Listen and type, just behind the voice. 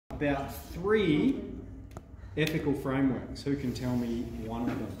about 3 ethical frameworks. Who can tell me one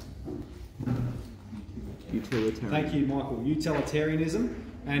of them? Utilitarian. Thank you, Michael. Utilitarianism.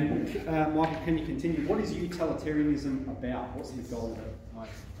 And Michael, can you continue? What is utilitarianism about? What's the goal of it?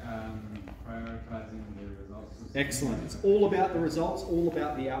 Prioritising the results. Excellent. It's all about the results, all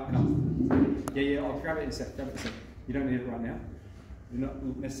about the outcome. Yeah, I'll grab it in a sec. You don't need it right now. You're not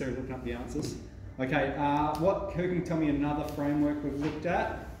necessarily looking up the answers. Okay, who can tell me another framework we've looked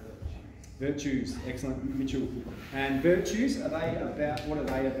at? Virtues. Excellent, Mitchell. And virtues, what are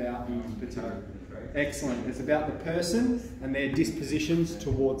they about in particular? Excellent. It's about the person and their dispositions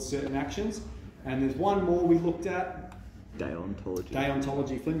towards certain actions. And there's one more we looked at. Deontology.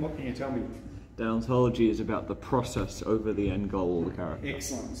 Deontology. Flynn, what can you tell me? Deontology is about the process over the end goal or the character.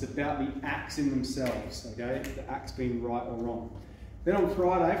 Excellent. It's about the acts in themselves, okay? The acts being right or wrong. Then on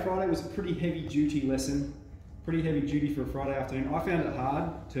Friday was a pretty heavy duty lesson. Pretty heavy duty for a Friday afternoon. I found it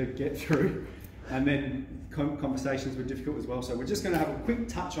hard to get through, and then conversations were difficult as well. So we're just going to have a quick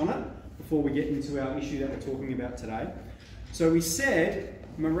touch on it before we get into our issue that we're talking about today. So we said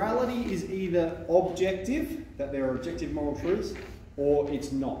morality is either objective, that there are objective moral truths, or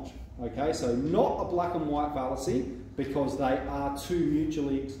it's not. Okay, so not a black and white fallacy, because they are two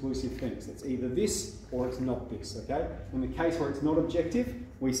mutually exclusive things. It's either this or it's not this, okay? In the case where it's not objective,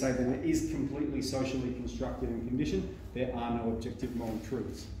 we say that it is completely socially constructed and conditioned. There are no objective moral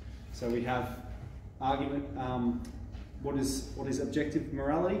truths. So we have argument, what is objective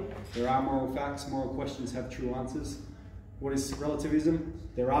morality? There are moral facts, moral questions have true answers. What is relativism?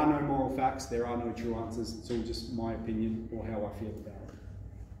 There are no moral facts, there are no true answers. It's all just my opinion or how I feel about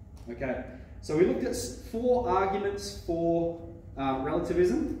it. Okay, so we looked at 4 arguments for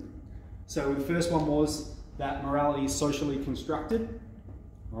relativism. So the first one was that morality is socially constructed.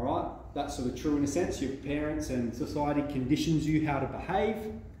 All right, that's sort of true in a sense. Your parents and society conditions you how to behave.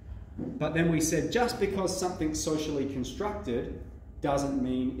 But then we said just because something's socially constructed doesn't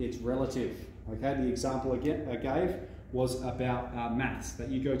mean it's relative. Okay, the example I gave was about maths, that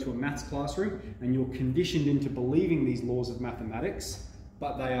you go to a maths classroom and you're conditioned into believing these laws of mathematics,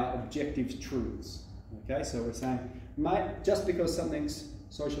 but they are objective truths. Okay, so we're saying, mate, just because something's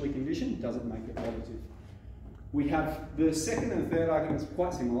socially conditioned doesn't make it relative. We have the second and third arguments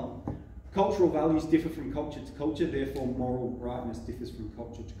quite similar. Cultural values differ from culture to culture, therefore moral rightness differs from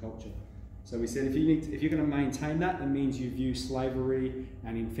culture to culture. So we said if you're going to maintain that, it means you view slavery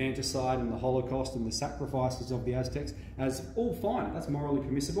and infanticide and the Holocaust and the sacrifices of the Aztecs as all fine. That's morally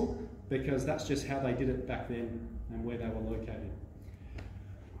permissible because that's just how they did it back then and where they were located.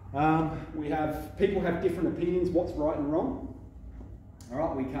 People have different opinions. What's right and wrong? All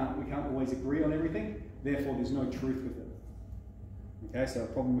right, we can't always agree on everything. Therefore, there's no truth with it. Okay, so a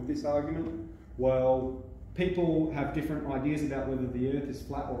problem with this argument? Well, people have different ideas about whether the Earth is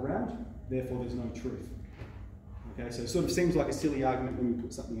flat or round. Therefore, there's no truth. Okay, so it sort of seems like a silly argument when you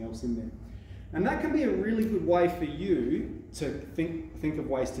put something else in there. And that can be a really good way for you to think of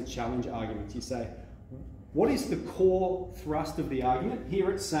ways to challenge arguments. You say, what is the core thrust of the argument? Here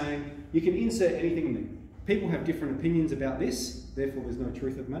it's saying you can insert anything in there. People have different opinions about this, therefore there's no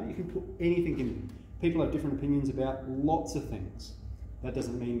truth of the matter. You can put anything in there. People have different opinions about lots of things. That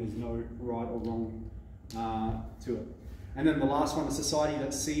doesn't mean there's no right or wrong to it. And then the last one, a society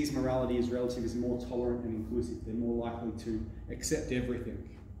that sees morality as relative is more tolerant and inclusive. They're more likely to accept everything,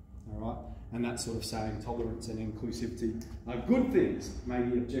 all right? And that's sort of saying tolerance and inclusivity are good things,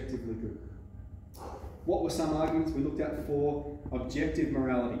 maybe objectively good. What were some arguments we looked at for objective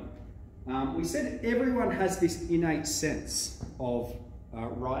morality? We said everyone has this innate sense of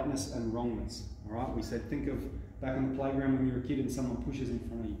rightness and wrongness, all right? We said think of back on the playground when you're a kid and someone pushes in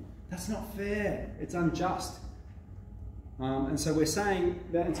front of you. That's not fair, it's unjust. And so we're saying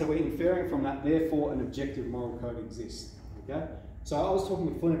that, and so we're inferring from that, therefore an objective moral code exists, okay? So I was talking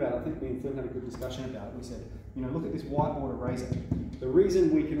with Flynn about it, I think me and Flynn had a good discussion about it. We said, you know, look at this whiteboard eraser. The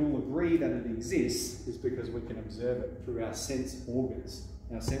reason we can all agree that it exists is because we can observe it through our sense organs.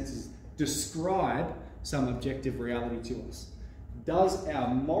 Our senses describe some objective reality to us. Does our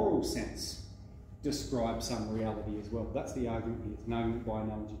moral sense describe some reality as well? That's the argument here. It's an argument by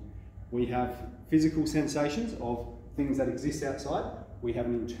analogy. We have physical sensations of things that exist outside. We have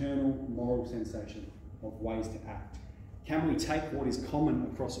an internal moral sensation of ways to act. Can we take what is common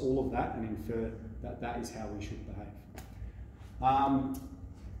across all of that and infer that that is how we should behave?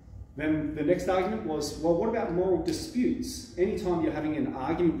 Then the next argument was, well, what about moral disputes? Anytime you're having an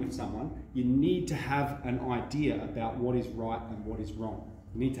argument with someone, you need to have an idea about what is right and what is wrong.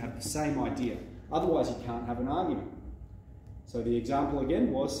 You need to have the same idea. Otherwise, you can't have an argument. So the example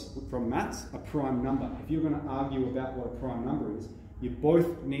again was from maths, a prime number. If you're going to argue about what a prime number is, You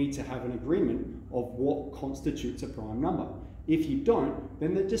both need to have an agreement of what constitutes a prime number. If you don't,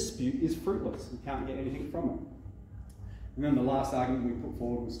 then the dispute is fruitless. You can't get anything from it. And then the last argument we put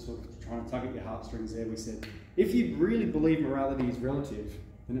forward was sort of trying to tug at your heartstrings there. We said, if you really believe morality is relative,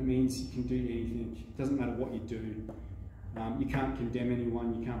 then it means you can do anything. It doesn't matter what you do. You can't condemn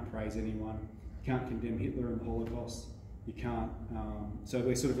anyone, you can't praise anyone, you can't condemn Hitler and the Holocaust, you can't, so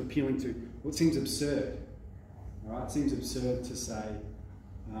we're sort of appealing to what seems absurd, all right? It seems absurd to say,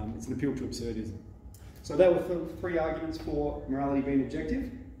 it's an appeal to absurdism. So there were 3 arguments for morality being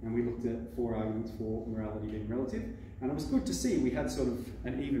objective, and we looked at 4 arguments for morality being relative, and it was good to see we had sort of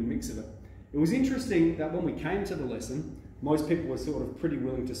an even mix of it. It was interesting that when we came to the lesson, most people were sort of pretty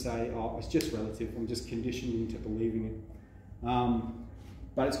willing to say, oh, it's just relative, I'm just conditioned into believing it.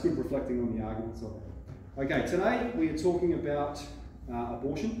 But it's good reflecting on the arguments of it. Okay, today we are talking about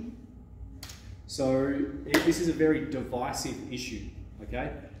abortion. So this is a very divisive issue,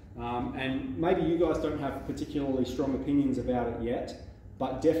 okay? And maybe you guys don't have particularly strong opinions about it yet,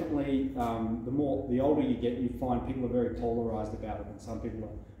 but definitely the older you get, you find people are very polarised about it, and some people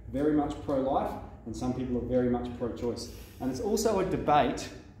are very much pro-life, and some people are very much pro-choice. And it's also a debate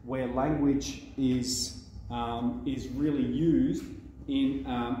where language is really used in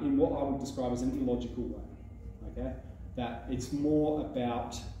what I would describe as an illogical way. Okay, that it's more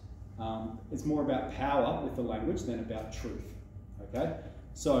about power with the language than about truth. Okay,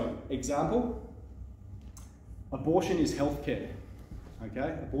 so example: abortion is healthcare.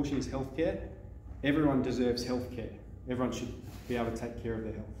 Okay, abortion is healthcare. Everyone deserves healthcare. Everyone should be able to take care of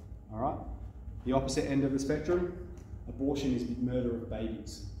their health. All right. The opposite end of the spectrum: abortion is murder of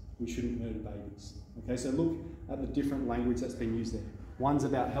babies. We shouldn't murder babies. Okay, so look at the different language that's been used there. One's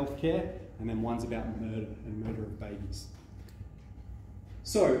about healthcare, and then one's about murder and murder of babies.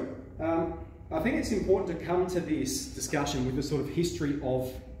 So, I think it's important to come to this discussion with the sort of history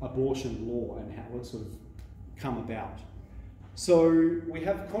of abortion law and how it's sort of come about. So, we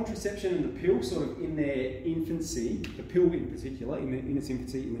have contraception and the pill sort of in their infancy, the pill in particular, in its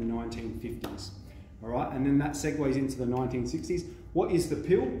infancy in the 1950s. All right, and then that segues into the 1960s. What is the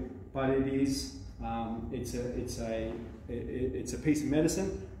pill? But it is it's a piece of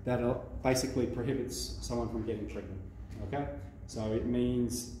medicine that basically prohibits someone from getting pregnant. Okay, so it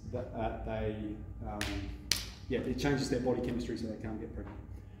means that it changes their body chemistry so they can't get pregnant.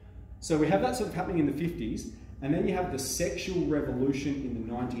 So we have that sort of happening in the 50s, and then you have the sexual revolution in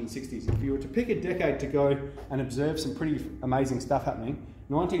the 1960s. If you were to pick a decade to go and observe some pretty amazing stuff happening,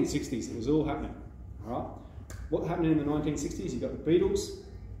 1960s, it was all happening. All right, what happened in the 1960s? You've got the Beatles.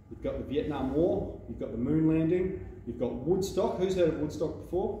 You've got the Vietnam War, you've got the moon landing, you've got Woodstock. Who's heard of Woodstock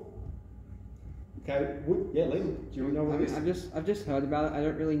before? Okay, yeah, Liam, do you know what it is? I've just heard about it. I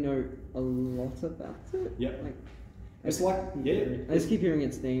don't really know a lot about it. Yeah. I just keep hearing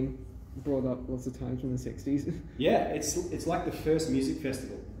its name brought up lots of times from the 60s. Yeah, it's like the first music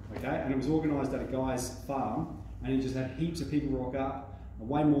festival, okay? And it was organised at a guy's farm, and he just had heaps of people rock up,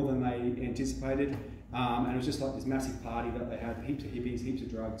 way more than they anticipated. And it was just like this massive party that they had, heaps of hippies, heaps of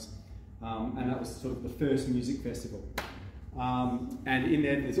drugs, and that was sort of the first music festival. And in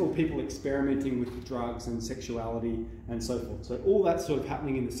there's all people experimenting with drugs and sexuality and so forth. So all that's sort of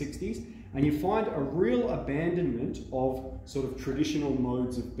happening in the 60s, and you find a real abandonment of sort of traditional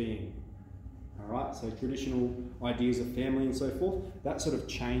modes of being. All right, so traditional ideas of family and so forth, that sort of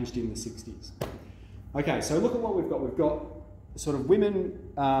changed in the 60s. Okay, so look at what we've got. We've got sort of women,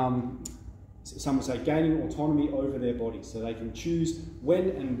 some would say gaining autonomy over their bodies, so they can choose when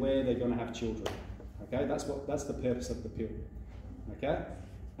and where they're going to have children. Okay, that's the purpose of the pill. Okay,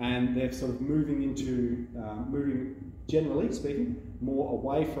 and they're sort of moving into, generally speaking, more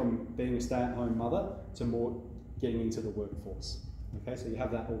away from being a stay-at-home mother to more getting into the workforce. Okay, so you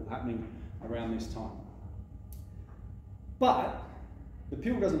have that all happening around this time. But the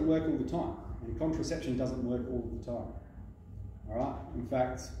pill doesn't work all the time, and contraception doesn't work all the time. All right. In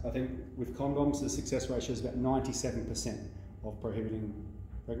fact, I think with condoms, the success ratio is about 97% of prohibiting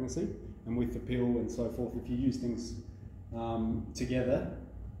pregnancy, and with the pill and so forth, if you use things together,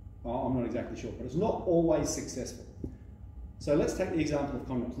 I'm not exactly sure, but it's not always successful. So let's take the example of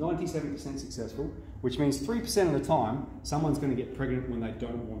condoms. 97% successful, which means 3% of the time, someone's going to get pregnant when they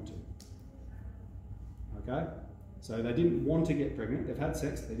don't want to. Okay? So they didn't want to get pregnant. They've had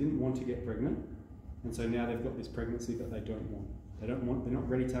sex. They didn't want to get pregnant. And so now they've got this pregnancy that they don't want. They're not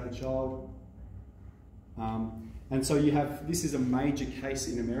ready to have a child. And so you have, this is a major case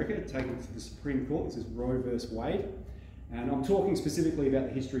in America taken to the Supreme Court. This is Roe versus Wade. And I'm talking specifically about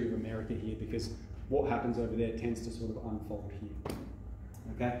the history of America here because what happens over there tends to sort of unfold here.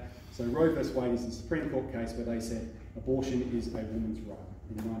 Okay? So Roe versus Wade is the Supreme Court case where they said, abortion is a woman's right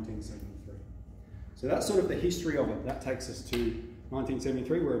in 1973. So that's sort of the history of it. That takes us to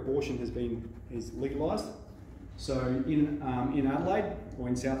 1973, where abortion is legalised. So in Adelaide, or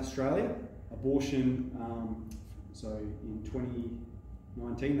in South Australia, abortion, so in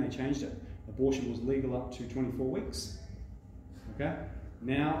 2019 they changed it. Abortion was legal up to 24 weeks. Okay?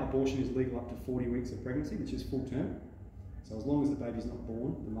 Now abortion is legal up to 40 weeks of pregnancy, which is full term. So as long as the baby's not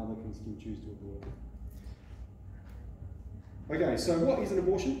born, the mother can still choose to abort it. Okay, so what is an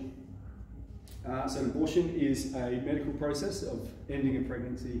abortion? So an abortion is a medical process of ending a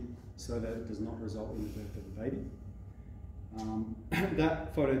pregnancy so that it does not result in the birth of a baby.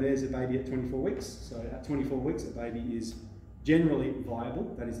 That photo there is a baby at 24 weeks. So at 24 weeks, a baby is generally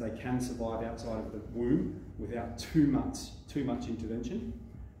viable. That is, they can survive outside of the womb without too much intervention.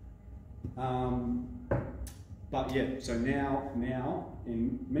 But yeah, so now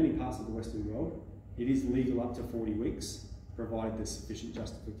in many parts of the Western world, it is legal up to 40 weeks, provided there's sufficient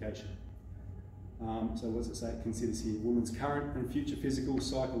justification. So what does it say? It considers here woman's current and future physical,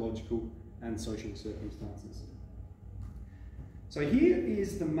 psychological, and social circumstances. So here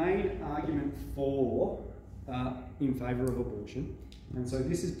is the main argument for in favour of abortion. And so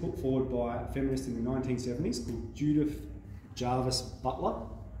this is put forward by a feminist in the 1970s called Judith Jarvis Butler.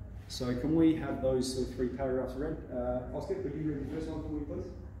 So can we have those sort of 3 paragraphs read? Oscar, could you read the first one for me,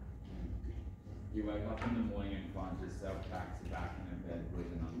 please? You wake up in the morning and find yourself back to back in a bed with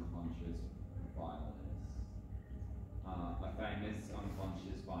an unconscious violinist. A famous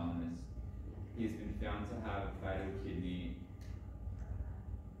unconscious violinist. He's been found to have a fatal kidney.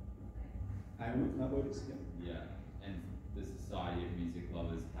 Ailment, that word is, Yeah, and the Society of Music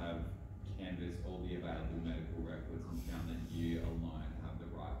Lovers have canvassed all the available medical records and found that you alone have the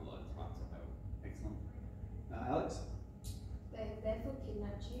right blood type to help. Excellent. Alex? They therefore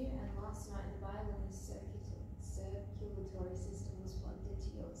kidnapped you, and last night the violinist's circulatory system was plugged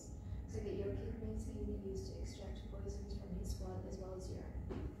into yours, so that your kidneys can be used to extract poisons from his blood as well as your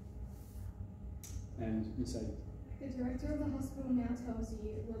own. And Mercedes? The director of the hospital now tells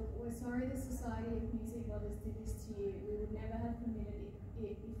you, look, we're sorry the Society of Music Lovers did this to you. We would never have permitted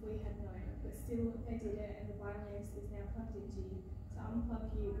it if we had known. But still, they did it, and the violinist is now plugged into you. To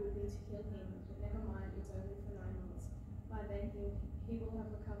unplug you would be to kill him, but never mind, it's only for 9 months. By then, he will have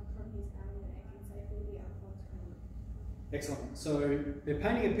recovered from his ailment and can safely be unplugged from you. Excellent. So they're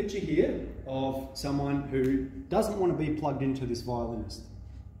painting a picture here of someone who doesn't want to be plugged into this violinist.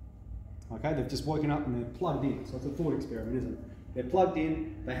 Okay, they've just woken up and they're plugged in. So it's a thought experiment, isn't it? They're plugged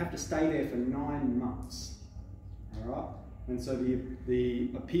in, they have to stay there for 9 months. All right? And so the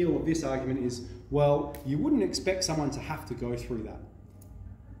appeal of this argument is, well, you wouldn't expect someone to have to go through that.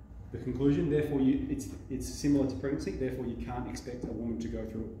 The conclusion, therefore, it's similar to pregnancy, therefore you can't expect a woman to go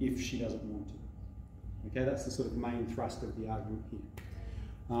through it if she doesn't want to. Okay, that's the sort of main thrust of the argument here.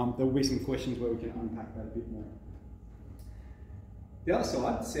 There will be some questions where we can unpack that a bit more. The other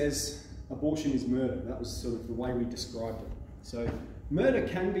side says abortion is murder. That was sort of the way we described it. So murder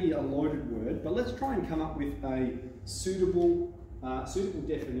can be a loaded word, but let's try and come up with a suitable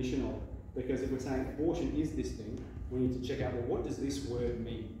definition of it. Because if we're saying abortion is this thing, we need to check out, well, what does this word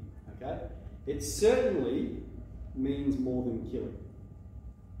mean? Okay? It certainly means more than killing.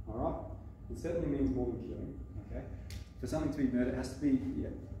 All right? It certainly means more than killing. Okay? For something to be murder, it has to be,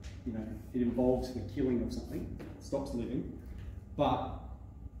 it involves the killing of something. It stops living. But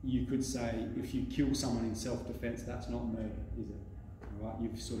you could say if you kill someone in self-defense, that's not murder, is it? All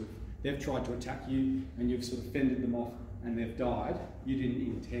right? They've tried to attack you and you've sort of fended them off and they've died. You didn't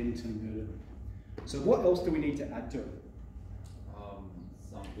intend to murder them. So what else do we need to add to it?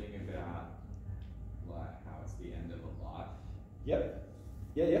 Something about like how it's the end of a life. Yep.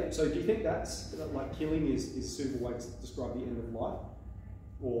 Yeah. So do you think that's like killing is a suitable way to describe the end of life?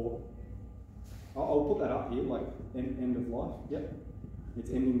 Or I'll put that up here, like end of life. Yep.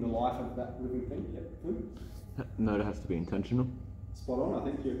 It's ending the life of that living thing. Yep. Murder has to be intentional. Spot on. I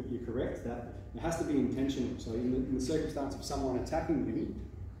think you're correct. That it has to be intentional. So in the circumstance of someone attacking you,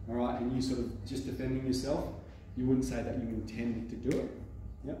 all right, and you sort of just defending yourself, you wouldn't say that you intended to do it.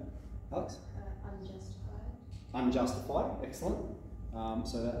 Yep. Alex? Unjustified. Unjustified. Excellent.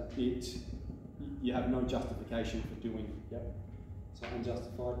 So that you have no justification for doing it. Yep. So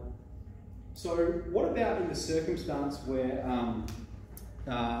unjustified. So what about in the circumstance where,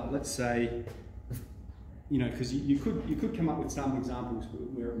 let's say, because you could come up with some examples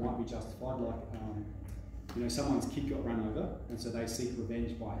where it might be justified, like someone's kid got run over, and so they seek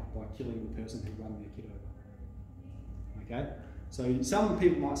revenge by killing the person who ran their kid over. Okay, so some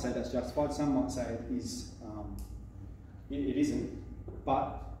people might say that's justified, some might say it is, it isn't,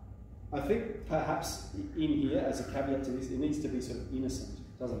 but I think perhaps in here, as a caveat to this, it needs to be sort of innocent,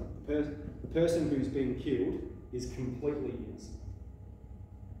 doesn't it? The person who's being killed is completely innocent.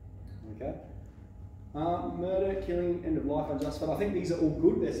 Okay? Murder, killing, end of life, unjustified. I think these are all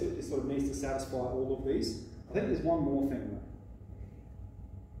good. It sort of needs to satisfy all of these. I think there's one more thing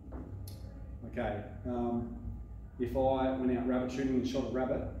though. Okay. If I went out rabbit shooting and shot a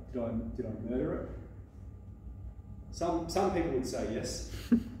rabbit, did I murder it? Some people would say yes.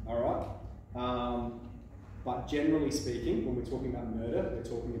 All right. But generally speaking, when we're talking about murder, we're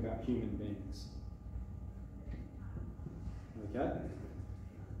talking about human beings. Okay.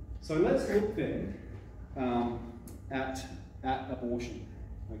 So let's look then at abortion.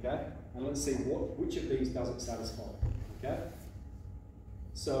 Okay, and let's see which of these does it satisfy. Okay.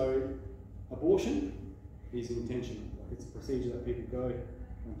 So abortion is intentional. It's a procedure that people go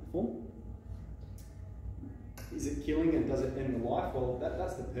and perform. Is it killing and does it end the life? Well,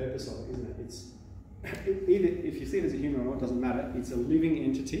 that's the purpose of it, isn't it? It's either, if you see it as a human or not, it doesn't matter. It's a living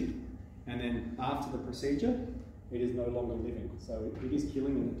entity, and then after the procedure, it is no longer living. So it is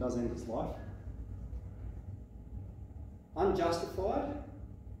killing and it does end its life. Unjustified.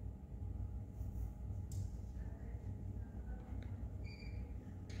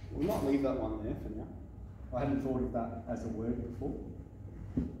 We might leave that one there for now. I hadn't thought of that as a word before.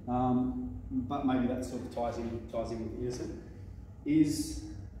 But maybe that sort of ties in with innocent. Is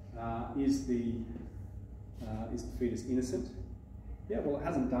the fetus innocent? Yeah, well, it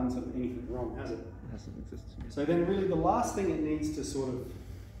hasn't done sort of anything wrong, has it? It hasn't existed. So then really the last thing it needs to sort of,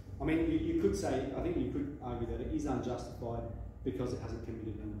 I mean, you could say, I think you could argue that it is unjustified because it hasn't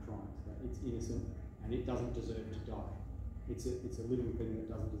committed any crimes, that it's innocent and it doesn't deserve to die. It's a living thing that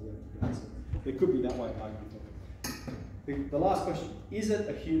doesn't deserve to die. So it could be that way of arguing for it. The last question, is it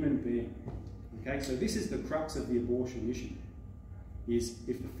a human being? Okay, so this is the crux of the abortion issue, is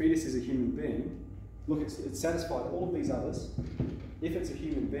if the fetus is a human being, look, it's satisfied all of these others. If it's a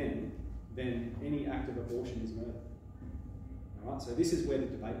human being, then any act of abortion is murder. All right, so this is where the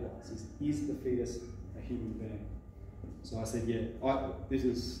debate lies, is the fetus a human being? So I said, yeah, this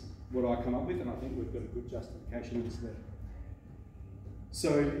is what I come up with, and I think we've got a good justification of this there.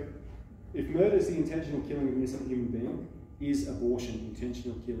 So if murder is the intentional killing of an innocent human being, is abortion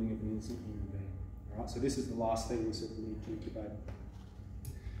intentional killing of an innocent human being? All right, so this is the last thing we sort of need to debate.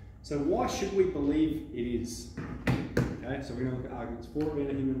 So why should we believe it is? Okay, so we're going to look at arguments for it being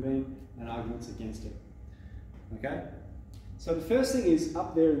a human being and arguments against it. Okay, so the first thing is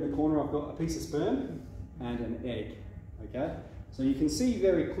up there in the corner, I've got a piece of sperm and an egg. Okay, so you can see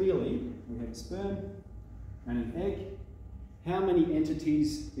very clearly we have a sperm and an egg. How many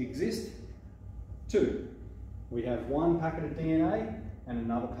entities exist? Two. We have one packet of DNA and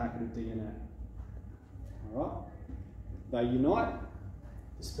another packet of DNA. All right, they unite.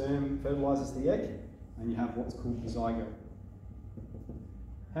 The sperm fertilizes the egg, and you have what's called the zygote.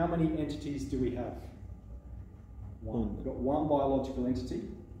 How many entities do we have? One. We've got one biological entity.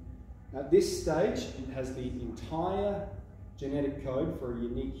 At this stage, it has the entire genetic code for a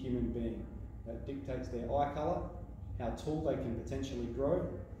unique human being that dictates their eye colour, how tall they can potentially grow,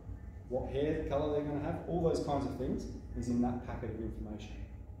 what hair colour they're going to have, all those kinds of things is in that packet of information.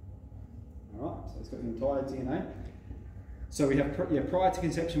 All right, so it's got the entire DNA. So we have, prior to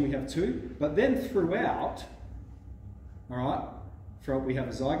conception we have two, but then throughout, all right, we have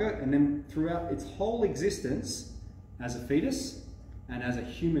a zygote, and then throughout its whole existence as a fetus and as a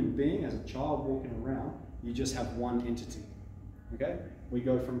human being, as a child walking around, you just have one entity. Okay, we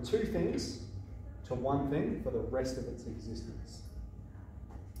go from two things to one thing for the rest of its existence.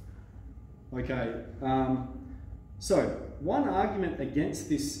 Okay, so one argument against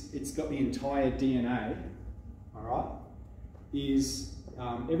this, it's got the entire DNA, all right, is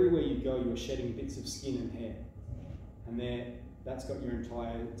everywhere you go you're shedding bits of skin and hair, and that's got your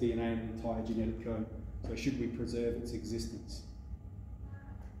entire DNA and entire genetic code, so should we preserve its existence?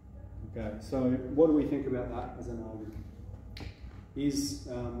 Okay, so what do we think about that as an argument? Is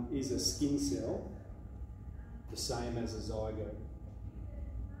a skin cell the same as a zygote?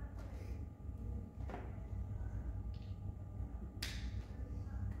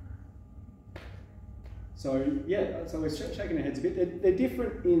 So yeah, so we're shaking our heads a bit. They're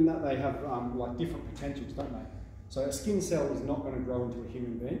different in that they have like different potentials, don't they? So a skin cell is not going to grow into a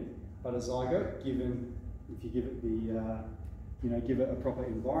human being, but a zygote, if you give it the, give it a proper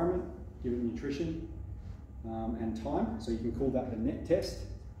environment, give it nutrition and time. So you can call that the NET test.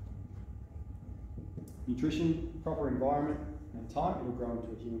 Nutrition, proper environment and time, it'll grow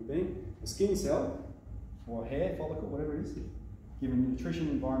into a human being. A skin cell or a hair follicle, whatever it is, given nutrition,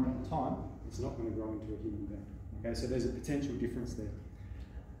 environment and time, it's not going to grow into a human being. Okay, so there's a potential difference there.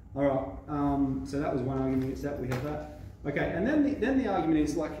 All right. So that was one argument against that. We have that. Okay, and then the argument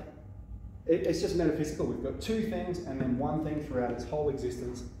is like it's just metaphysical. We've got two things and then one thing throughout its whole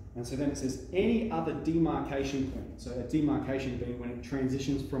existence. And so then it says any other demarcation point. So a demarcation being when it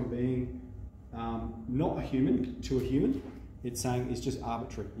transitions from being not a human to a human. It's saying it's just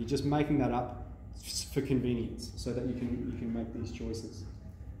arbitrary. You're just making that up for convenience, so that you can make these choices.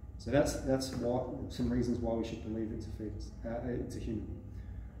 So that's why, some reasons why we should believe it's a fetus, it's a human.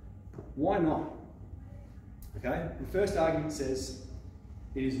 Why not? Okay. The first argument says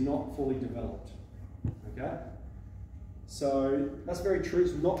it is not fully developed. Okay. So that's very true.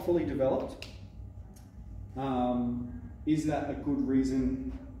 It's not fully developed. Is that a good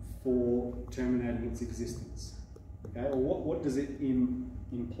reason for terminating its existence? Okay, or what does it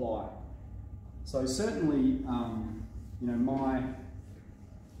imply? So certainly, you know,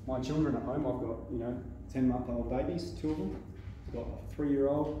 my children at home, I've got 10-month-old babies, two of them. I've got a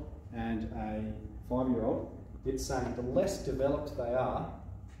 3-year-old and a 5-year-old. It's saying the less developed they are,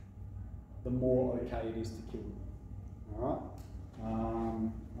 the more okay it is to kill them. All right.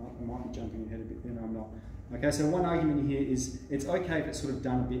 I might be jumping ahead a bit there. No, I'm not. Okay, so one argument here is it's okay if it's sort of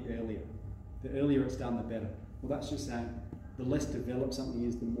done a bit earlier. The earlier it's done, the better. Well, that's just saying the less developed something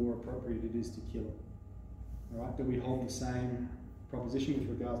is, the more appropriate it is to kill it. All right, do we hold the same proposition with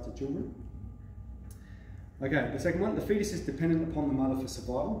regards to children? Okay, the second one, the fetus is dependent upon the mother for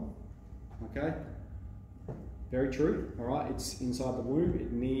survival. Okay, very true. All right, it's inside the womb.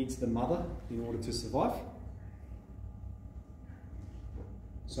 It needs the mother in order to survive.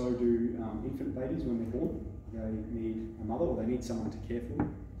 So do infant babies when they're born. They need a mother, or they need someone to care for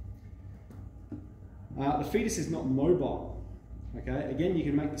them. The fetus is not mobile. Okay, again, you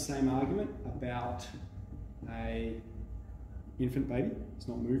can make the same argument about a infant baby. It's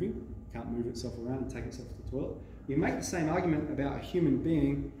not moving, can't move itself around and take itself to the toilet. You make the same argument about a human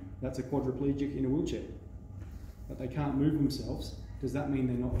being that's a quadriplegic in a wheelchair, but they can't move themselves. Does that mean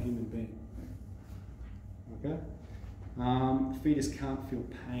they're not a human being? Okay. The fetus can't feel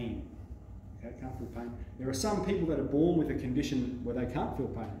pain. Okay, can't feel pain. There are some people that are born with a condition where they can't feel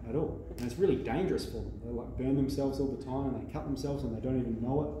pain at all, and it's really dangerous for them. They like burn themselves all the time, and they cut themselves, and they don't even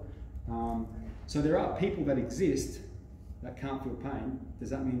know it. So there are people that exist that can't feel pain. Does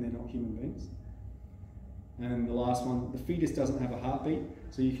that mean they're not human beings? And the last one, the fetus doesn't have a heartbeat,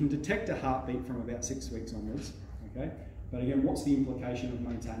 so you can detect a heartbeat from about 6 weeks onwards. Okay, but again, what's the implication of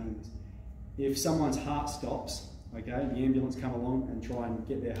maintaining this? If someone's heart stops, okay, the ambulance come along and try and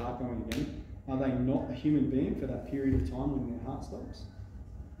get their heart going again, are they not a human being for that period of time when their heart stops?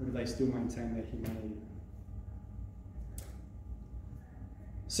 Or do they still maintain their humanity?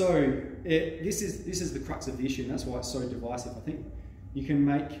 So this is the crux of the issue, and that's why it's so divisive. I think you can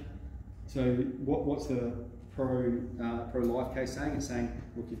make, so what's the pro-life case saying? It's saying,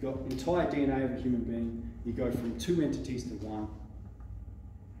 look, you've got entire DNA of a human being, you go from 2 entities to 1.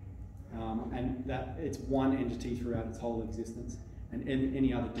 And that it's one entity throughout its whole existence, and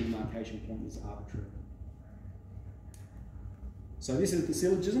any other demarcation point is arbitrary. So this is the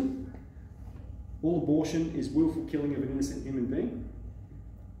syllogism. All abortion is willful killing of an innocent human being.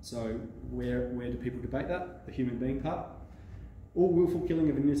 So where do people debate that? The human being part. All willful killing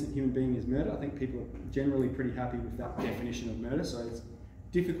of an innocent human being is murder. I think people are generally pretty happy with that definition of murder, so it's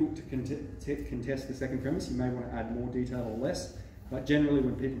difficult to contest the second premise. You may want to add more detail or less. But generally,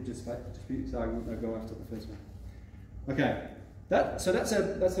 when people dispute this argument, they'll go after the first one. Okay, that's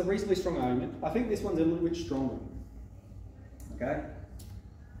a reasonably strong argument. I think this one's a little bit stronger. Okay,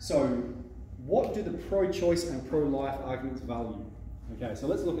 so what do the pro-choice and pro-life arguments value? Okay, so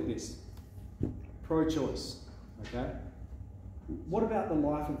let's look at this. Pro-choice. Okay, what about the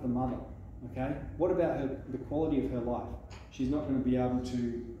life of the mother? Okay, what about the quality of her life? She's not going to be able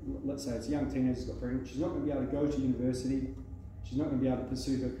to. Let's say it's a young teenager who's got pregnant. She's not going to be able to go to university. She's not going to be able to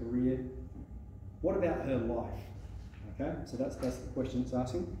pursue her career. What about her life? Okay, so that's the question it's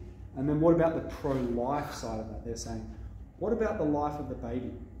asking. And then what about the pro-life side of that? They're saying, what about the life of the baby?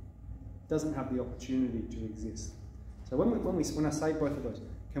 It doesn't have the opportunity to exist. So when I say both of those,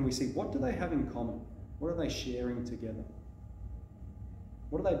 can we see what do they have in common? What are they sharing together?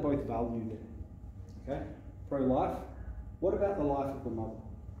 What do they both value there? Okay, pro-life. What about the life of the mother?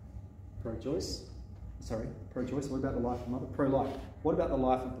 Pro-choice. Sorry, pro-choice, what about the life of the mother? Pro-life, what about the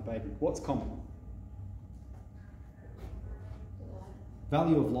life of the baby? What's common?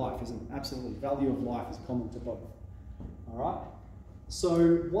 Value of life, isn't it? Absolutely, value of life is common to both. All right?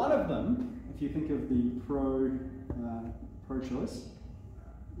 So one of them, if you think of the pro-choice,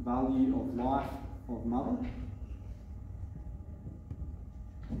 value of life of mother,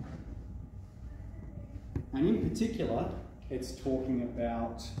 and in particular, it's talking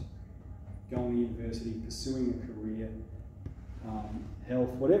about going to university, pursuing a career, health,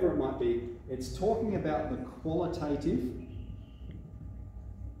 whatever it might be. It's talking about the qualitative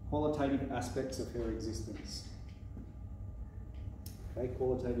aspects of her existence. Okay,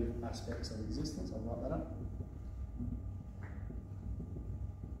 qualitative aspects of existence, I'll write that up.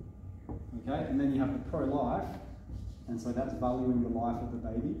 Okay, and then you have the pro-life, and so that's valuing the life of the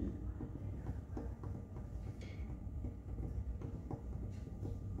baby.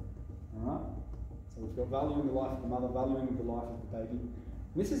 Alright, so we've got valuing the life of the mother, valuing the life of the baby.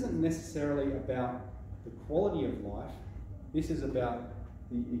 This isn't necessarily about the quality of life, this is about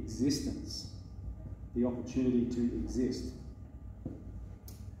the existence, the opportunity to exist.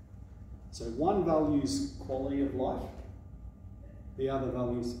 So one values quality of life, the other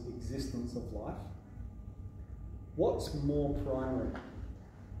values existence of life. What's more primary?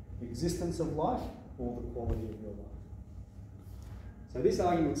 Existence of life or the quality of your life? So this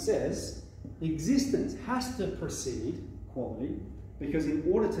argument says existence has to precede quality, because in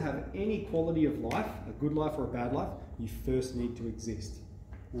order to have any quality of life, a good life or a bad life, you first need to exist.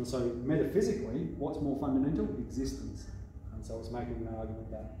 And so metaphysically, what's more fundamental? Existence. And so it's making an argument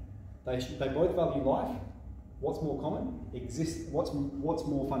that they both value life. What's more common? What's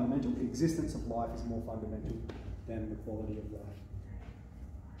more fundamental? Existence of life is more fundamental than the quality of life.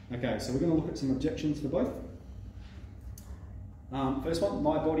 Okay, so we're going to look at some objections for both. First one,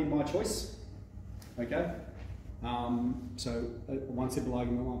 my body, my choice. Okay. So one simple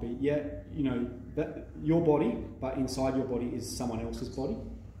argument might be, yeah, you know, that your body, but inside your body is someone else's body.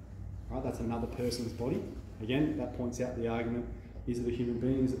 Right? That's another person's body. Again, that points out the argument: is it a human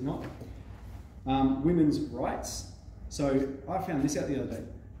being? Is it not? Women's rights. So I found this out the other day.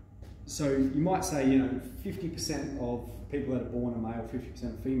 So you might say, you know, 50% of people that are born are male,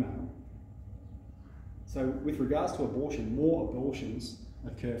 50% are female. So with regards to abortion, more abortions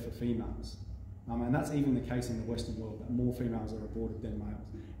occur for females. And that's even the case in the Western world, that more females are aborted than males.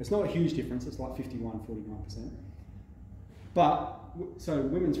 It's not a huge difference, it's like 51, 49%. But, so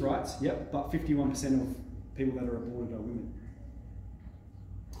women's rights, yep, but 51% of people that are aborted are women.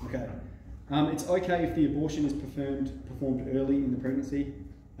 Okay. It's okay if the abortion is performed early in the pregnancy,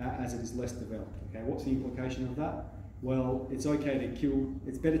 as it is less developed. Okay, what's the implication of that? Well, it's okay to kill,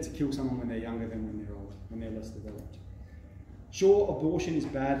 it's better to kill someone when they're younger than when they're older, when they're less developed. Sure, abortion is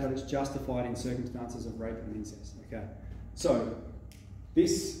bad, but it's justified in circumstances of rape and incest. Okay, so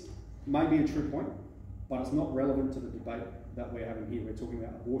this may be a true point, but it's not relevant to the debate that we're having here. We're talking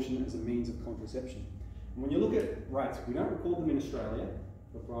about abortion as a means of contraception. And when you look at rates, we don't record them in Australia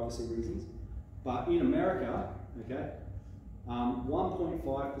for privacy reasons, but in America, okay,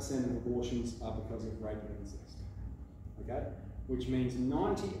 1.5% of abortions are because of rape and incest. Okay, which means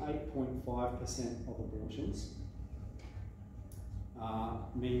 98.5% of abortions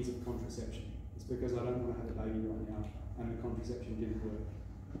means of contraception. It's because I don't want to have a baby right now and the contraception didn't work.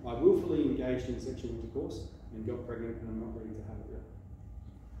 I willfully engaged in sexual intercourse and got pregnant and I'm not ready to have it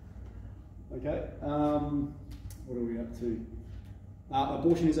yet. Okay, what are we up to?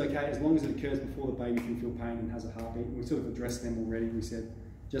 Abortion is okay as long as it occurs before the baby can feel pain and has a heartbeat. And we sort of addressed them already. We said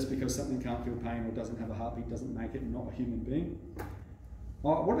just because something can't feel pain or doesn't have a heartbeat doesn't make it not a human being.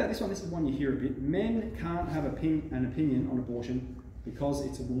 What about this one? This is one you hear a bit. Men can't have an opinion on abortion because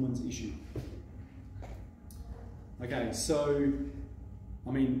it's a woman's issue. Okay, so,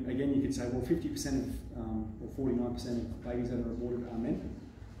 I mean, again, you could say, well, 50% of, or 49% of babies that are aborted are men.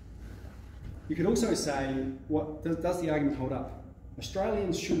 You could also say, what does the argument hold up?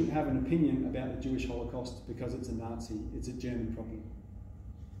 Australians shouldn't have an opinion about the Jewish Holocaust because it's a German problem.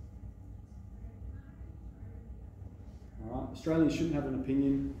 All right? Australians shouldn't have an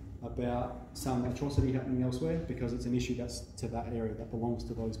opinion about some atrocity happening elsewhere because it's an issue that's to that area, that belongs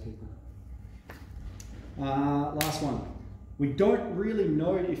to those people. Last one. We don't really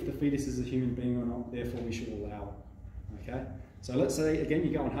know if the fetus is a human being or not, therefore we should allow it. Okay? So let's say, again,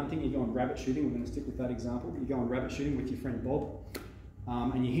 you go on hunting, you go on rabbit shooting, we're going to stick with that example. You go on rabbit shooting with your friend Bob,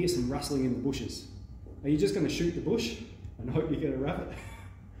 and you hear some rustling in the bushes. Are you just going to shoot the bush and hope you get a rabbit?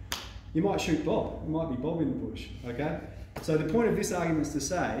 You might shoot Bob. It might be Bob in the bush, okay? So the point of this argument is to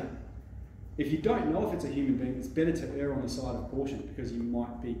say, if you don't know if it's a human being, it's better to err on the side of caution because you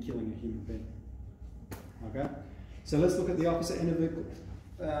might be killing a human being, okay? So let's look at the opposite end of the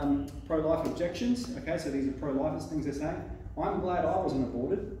pro-life objections. Okay, so these are pro-lifers, things they're saying. I'm glad I wasn't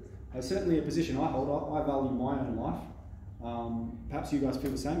aborted. Certainly a position I hold, I value my own life. Perhaps you guys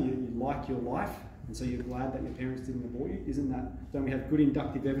feel the same, you like your life, and so you're glad that your parents didn't abort you. Don't we have good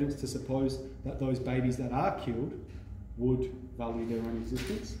inductive evidence to suppose that those babies that are killed would value their own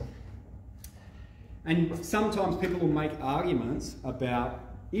existence? And sometimes people will make arguments about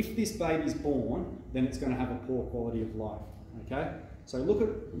if this baby's born, then it's going to have a poor quality of life, okay? So look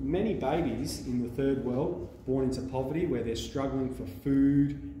at many babies in the third world born into poverty where they're struggling for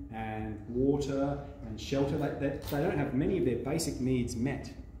food and water and shelter. They don't have many of their basic needs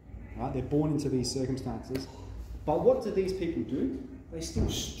met, right? They're born into these circumstances. But what do these people do? They still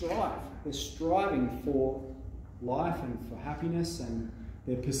strive. They're striving for life and for happiness, and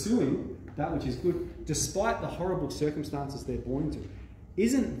they're pursuing that which is good despite the horrible circumstances they're born into.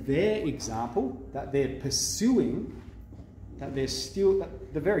 Isn't their example that they're pursuing, that they're still,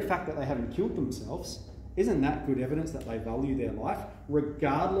 the very fact that they haven't killed themselves, isn't that good evidence that they value their life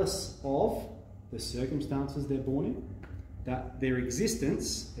regardless of the circumstances they're born in? That their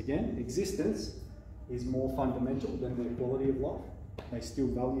existence, again, existence is more fundamental than their quality of life. They still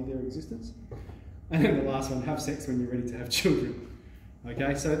value their existence. And then the last one, have sex when you're ready to have children.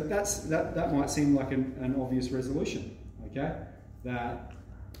 Okay, so that might seem like an obvious resolution. Okay, that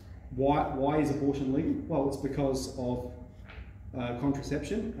why is abortion legal? Well, it's because of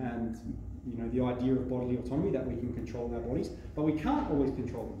contraception and the idea of bodily autonomy, that we can control our bodies, but we can't always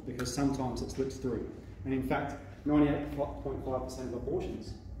control them because sometimes it slips through. And in fact, 98.5% of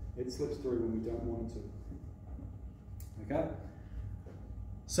abortions, it slips through when we don't want it to. Okay.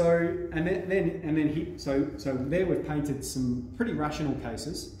 So there we've painted some pretty rational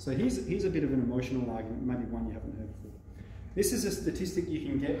cases. So here's a bit of an emotional argument, maybe one you haven't heard before. This is a statistic you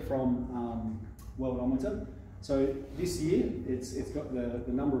can get from Worldometer. So this year, it's got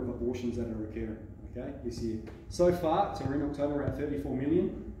the number of abortions that are occurring, okay, this year. So far, so we're in October, around 34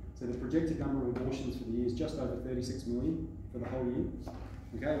 million. So the projected number of abortions for the year is just over 36 million for the whole year.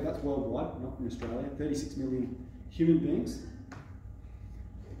 Okay, that's worldwide, not in Australia. 36 million human beings.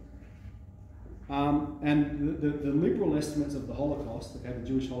 And the liberal estimates of the Holocaust, okay, the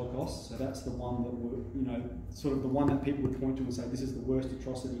Jewish Holocaust, so that's the one that were, sort of the one that people would point to and say this is the worst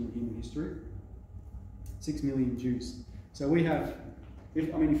atrocity in human history. 6 million Jews. So we have,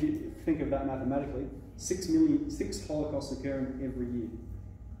 if you think of that mathematically, 6 Holocausts occurring every year.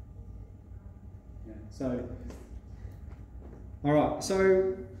 Yeah, so, all right,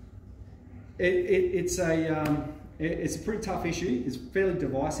 so it's a pretty tough issue. It's fairly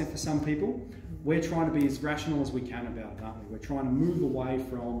divisive for some people. We're trying to be as rational as we can about it, aren't we? We're trying to move away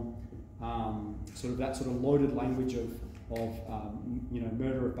from sort of that sort of loaded language of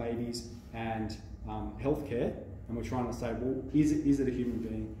murder of babies and healthcare, and we're trying to say, well, is it a human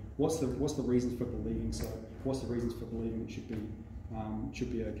being? What's the reasons for believing so? What's the reasons for believing it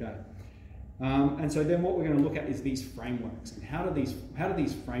should be okay? And so then what we're going to look at is these frameworks, and how do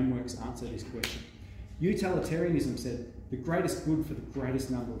these frameworks answer this question? Utilitarianism said the greatest good for the greatest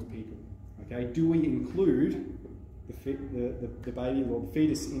number of people. Okay, do we include the baby or the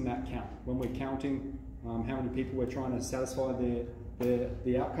fetus in that count when we're counting how many people we're trying to satisfy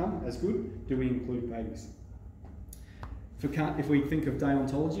the outcome as good? Do we include babies? If we think of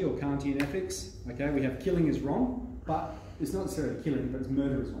deontology or Kantian ethics, okay, we have killing is wrong, but it's not necessarily killing, but it's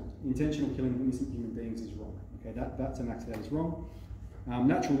murder is wrong. Intentional killing of innocent human beings is wrong. Okay, that's an act that is wrong.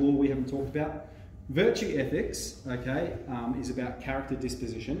 Natural law we haven't talked about. Virtue ethics, okay, is about character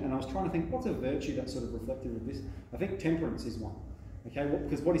disposition, and I was trying to think, what's a virtue that's sort of reflective of this? I think temperance is one, okay,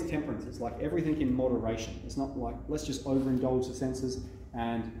 because what is temperance? It's like everything in moderation. It's not like, let's just overindulge the senses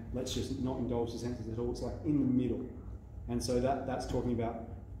and let's just not indulge the senses at all. It's like in the middle. And so that's talking about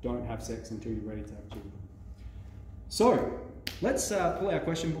don't have sex until you're ready to have children. So, let's pull our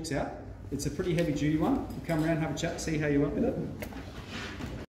question books out. It's a pretty heavy duty one. We'll come around and have a chat, see how you went with it.